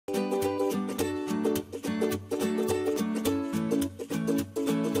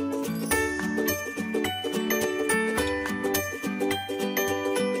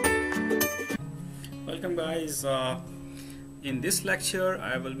guys, in this lecture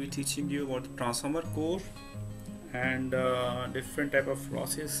I will be teaching you about the transformer core and different type of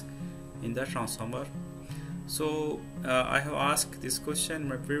losses in the transformer. So I have asked this question in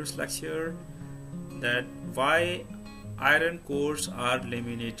my previous lecture, that why iron cores are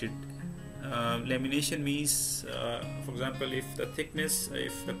laminated. Lamination means, for example, if the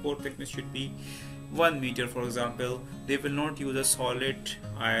core thickness should be 1 meter, for example, they will not use a solid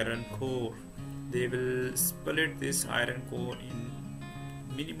iron core. They will split this iron core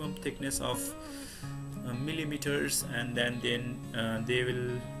in minimum thickness of millimeters, and then they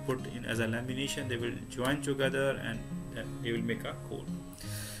will put in as a lamination. They will join together and they will make a core.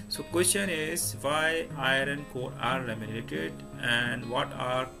 So question is, why iron core are laminated and what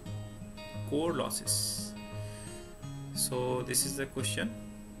are core losses? So this is the question.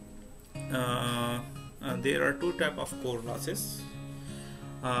 There are two types of core losses.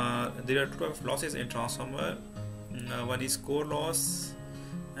 There are two types of losses in transformer. One is core loss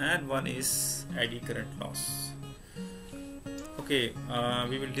and one is eddy current loss. Okay,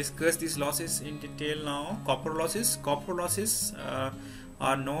 we will discuss these losses in detail now. Copper losses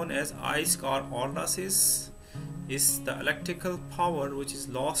are known as I square R losses. Is the electrical power which is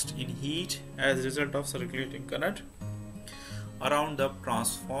lost in heat as a result of circulating current around the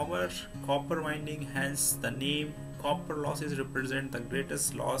transformer copper winding. Hence the name. Copper losses represent the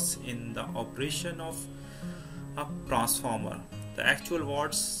greatest loss in the operation of a transformer. The actual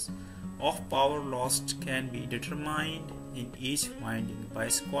watts of power lost can be determined in each winding by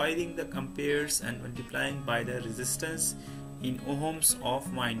squaring the amperes and multiplying by the resistance in ohms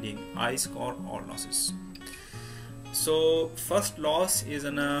of winding. I square R losses. So first loss is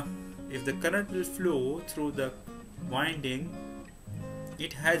if the current will flow through the winding,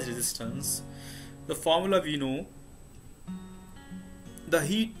 it has resistance. The formula we know. The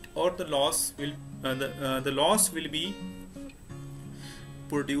heat or the loss will the loss will be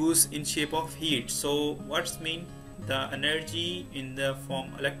produced in shape of heat. So what's mean? The energy in the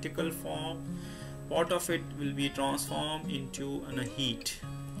form electrical form, part of it will be transformed into a heat.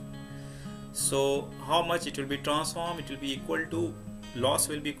 So how much it will be transformed? It will be equal to, loss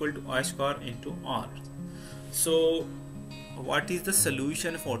will be equal to I square into R. So what is the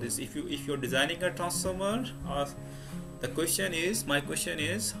solution for this? If you're designing a transformer, my question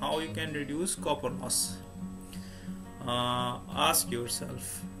is how you can reduce copper loss. Ask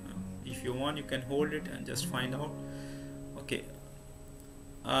yourself. If you want, you can hold it and just find out. Okay.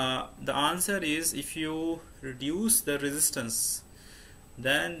 The answer is, if you reduce the resistance,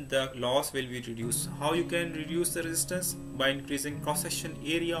 then the loss will be reduced. How you can reduce the resistance? By increasing cross-section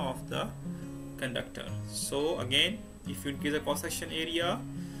area of the conductor. So again, if you increase the cross-section area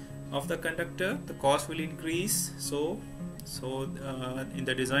of the conductor, the cost will increase. So in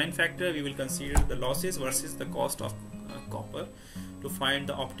the design factor, we will consider the losses versus the cost of copper to find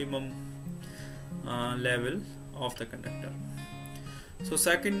the optimum level of the conductor. So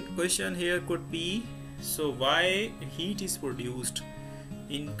second question here could be, so why heat is produced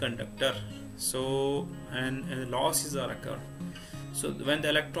in conductor? So and losses are occur. So when the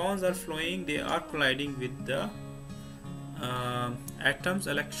electrons are flowing, they are colliding with the atoms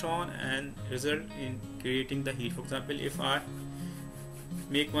electron and result in creating the heat. For example, if I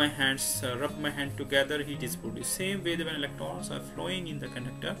make my hands rub my hand together, heat is produced. Same way, when electrons are flowing in the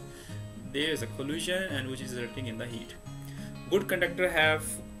conductor, there is a collision and which is resulting in the heat. Good conductor have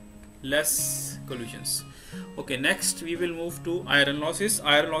less collisions. Okay, next we will move to iron losses.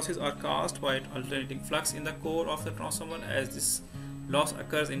 Iron losses are caused by alternating flux in the core of the transformer. As this loss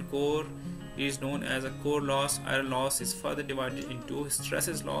occurs in core, it is known as a core loss. Iron loss is further divided into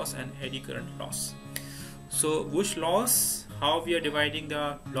hysteresis loss and eddy current loss. So which loss? How we are dividing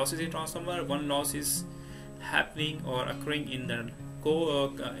the losses in transformer? One loss is happening or occurring in the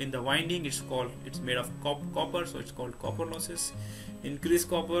core, in the winding. It's made of copper, so it's called copper losses. Increase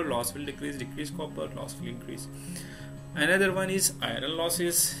copper, loss will decrease. Decrease copper, loss will increase. Another one is iron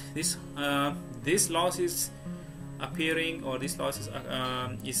losses. This loss is appearing, or this loss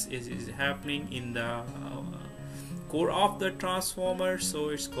is happening in the core of the transformer, so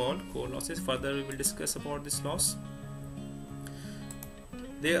it's called core losses. Further we will discuss about this loss.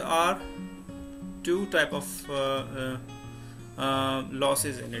 There are two type of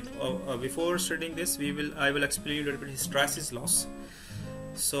losses in it. Before studying this, I will explain a little bit hysteresis loss.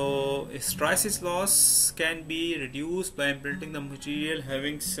 So hysteresis loss can be reduced by imprinting the material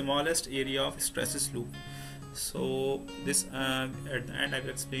having smallest area of hysteresis loop. So this at the end I will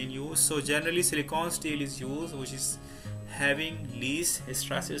explain you. So generally silicon steel is used, which is having least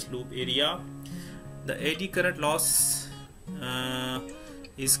hysteresis loop area. The eddy current loss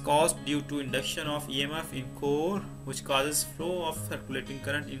is caused due to induction of EMF in core, which causes flow of circulating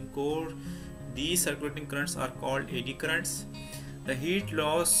current in core. These circulating currents are called eddy currents. The heat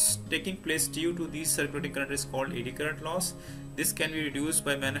loss taking place due to these circulating current is called eddy current loss. This can be reduced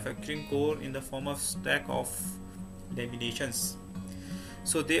by manufacturing core in the form of stack of laminations.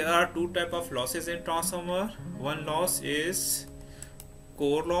 So there are two types of losses in transformer. One loss is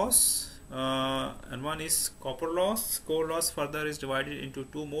core loss and one is copper loss. Core loss further is divided into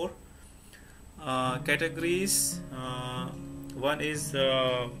two more categories. One is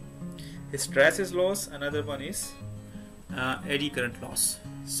hysteresis loss, another one is eddy current loss.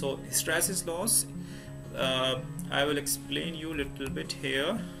 So hysteresis loss, I will explain you a little bit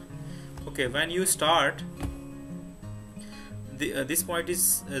here. Okay, when you start, this point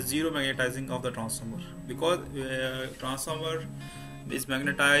is zero magnetizing of the transformer, because transformer is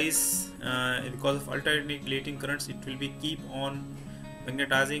magnetized because of alternating currents. It will be keep on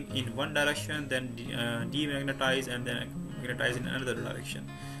magnetizing in one direction, then demagnetize, and then magnetize in another direction.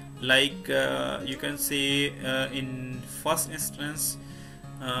 Like you can say in first instance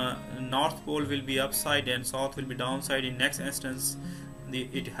north pole will be upside and south will be downside. In next instance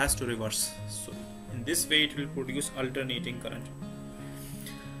it has to reverse. So in this way it will produce alternating current.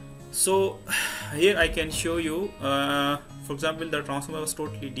 So here I can show you, for example, the transformer was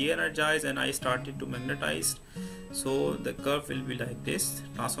totally de-energized and I started to magnetize. So the curve will be like this.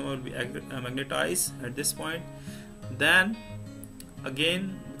 Transformer will be magnetized at this point, then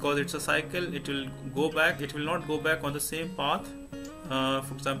again, because it's a cycle, it will go back. It will not go back on the same path.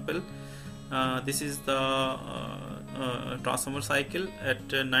 For example, this is the transformer cycle.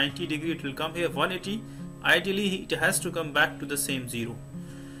 At 90 degree it will come here, 180. Ideally it has to come back to the same zero,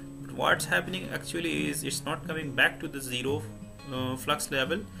 but what's happening actually is it's not coming back to the zero flux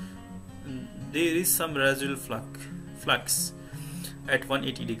level. There is some residual flux at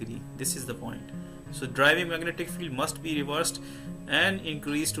 180 degree. This is the point. So driving magnetic field must be reversed and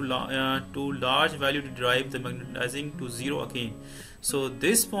increased to large value to drive the magnetizing to zero again. So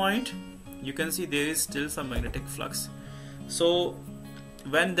this point you can see there is still some magnetic flux. So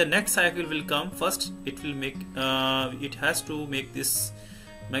when the next cycle will come, first it will make it has to make this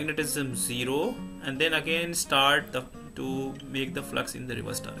magnetism zero and then again start to make the flux in the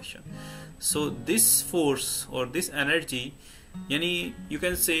reverse direction. So this force or this energy, yani you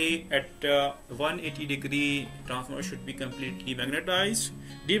can say at 180 degree transformer should be completely demagnetized,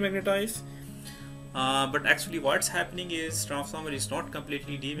 but actually what's happening is transformer is not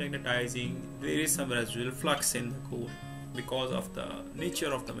completely demagnetizing. There is some residual flux in the core because of the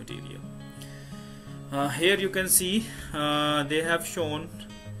nature of the material. Here you can see they have shown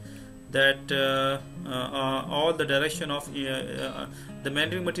that all the direction of the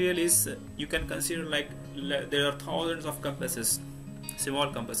magnetic material is, you can consider like there are thousands of compasses,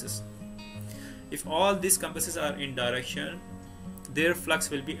 small compasses. If all these compasses are in direction, their flux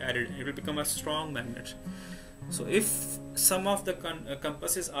will be added. It will become a strong magnet. So if some of the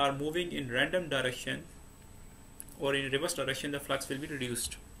compasses are moving in random direction or in reverse direction, the flux will be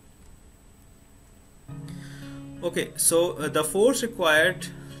reduced. Okay, so the force required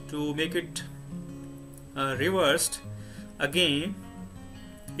to make it reversed again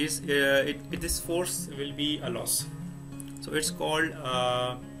is this force will be a loss. So it's called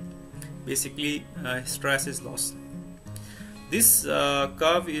basically hysteresis loss. This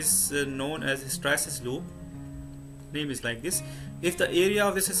curve is known as hysteresis loop. Name is like this. If the area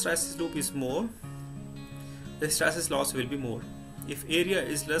of this hysteresis loop is more, the hysteresis loss will be more. If area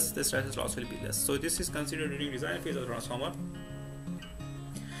is less, the hysteresis loss will be less. So this is considered during design phase of the transformer.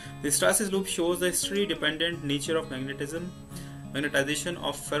 The hysteresis loop shows the history dependent nature of magnetization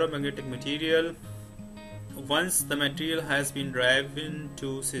of ferromagnetic material. Once the material has been driven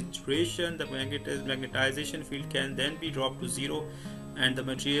to saturation, the magnetization field can then be dropped to zero and the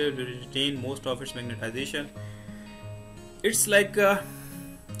material will retain most of its magnetization. It's like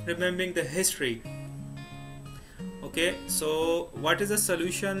remembering the history. Okay, so what is the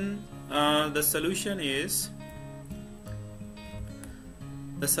solution? The solution is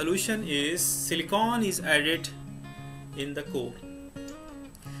silicon is added in the core.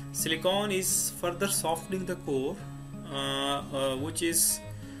 Silicon is further softening the core, which is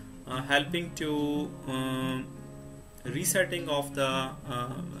helping to resetting of the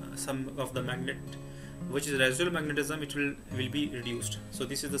some of the magnet, which is residual magnetism. It will be reduced. So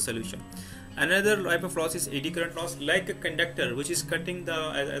this is the solution. Another type of loss is eddy current loss, like a conductor which is cutting the,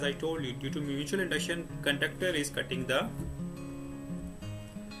 as I told you, due to mutual induction, conductor is cutting the,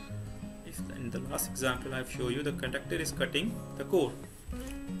 in the last example I've shown you, the conductor is cutting the core.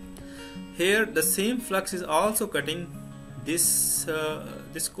 Here the same flux is also cutting this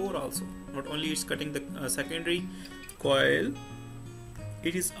core also. Not only it's cutting the secondary coil,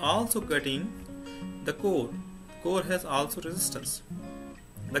 it is also cutting the core. Core has also resistance.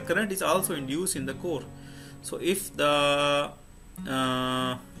 The current is also induced in the core. So if the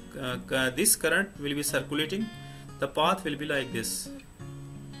this current will be circulating, the path will be like this.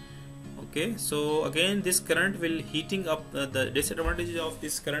 Okay, so again this current will heating up. The disadvantage of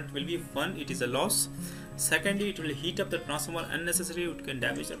this current will be, one, it is a loss. Secondly, it will heat up the transformer unnecessarily. It can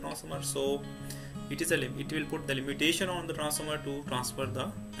damage the transformer. So it will put the limitation on the transformer to transfer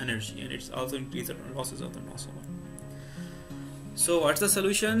the energy, and it's also increase the losses of the transformer. So what's the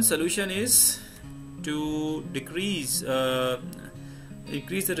solution? Solution is to increase the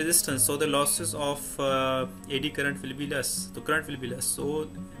resistance, so the losses of eddy current will be less. The current will be less. So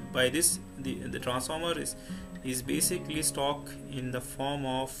by this, the transformer is basically stock in the form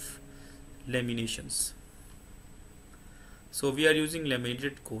of laminations. So we are using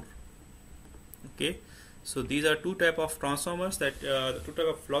laminated core. Okay, so these are two type of transformers, that the two type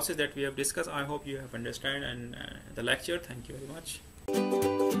of losses that we have discussed. I hope you have understand and the lecture. Thank you very much.